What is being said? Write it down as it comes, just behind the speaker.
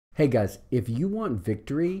Hey guys, if you want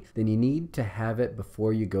victory, then you need to have it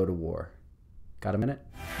before you go to war. Got a minute?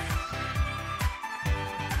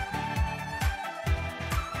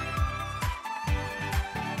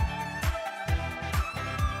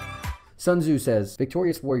 Sun Tzu says,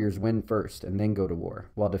 victorious warriors win first and then go to war,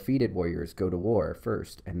 while defeated warriors go to war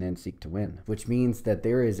first and then seek to win, which means that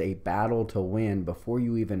there is a battle to win before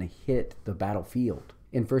you even hit the battlefield.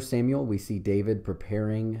 In 1 Samuel, we see David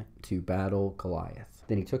preparing to battle Goliath.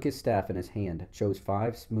 Then he took his staff in his hand, chose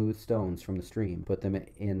 5 smooth stones from the stream, put them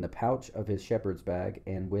in the pouch of his shepherd's bag,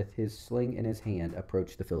 and with his sling in his hand,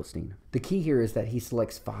 approached the Philistine. The key here is that he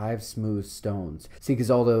selects 5 smooth stones. See,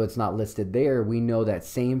 because although it's not listed there, we know that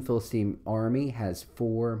same Philistine army has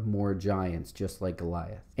 4 more giants, just like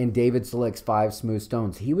Goliath. And David selects 5 smooth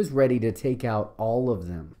stones. He was ready to take out all of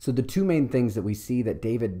them. So the 2 main things that we see that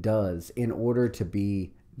David does in order to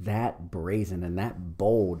be that brazen and that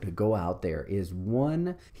bold to go out there is,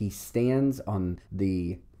 1, he stands on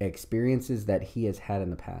the experiences that he has had in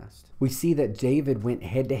the past. We see that David went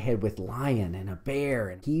head to head with lion and a bear,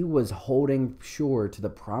 and he was holding sure to the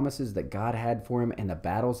promises that God had for him and the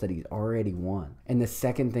battles that he's already won. And the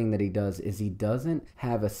second thing that he does is he doesn't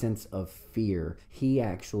have a sense of fear. He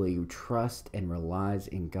actually trusts and relies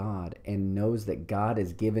in God and knows that God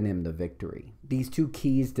has given him the victory. These 2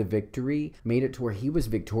 keys to victory made it to where he was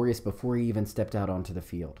victorious before he even stepped out onto the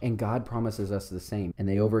field. And God promises us the same. And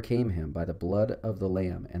they overcame him by the blood of the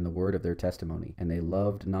Lamb and the word of their testimony, and they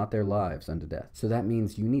loved not their lives unto death. So that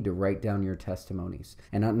means you need to write down your testimonies,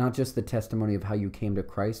 and not just the testimony of how you came to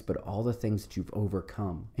Christ, but all the things that you've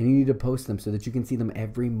overcome. And you need to post them so that you can see them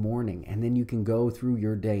every morning, and then you can go through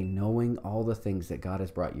your day knowing all the things that God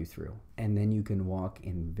has brought you through. And then you can walk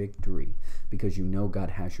in victory because you know God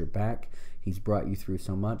has your back. He's brought you through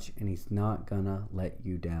so much, and he's not gonna let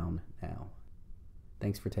you down now.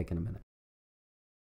 Thanks for taking a minute.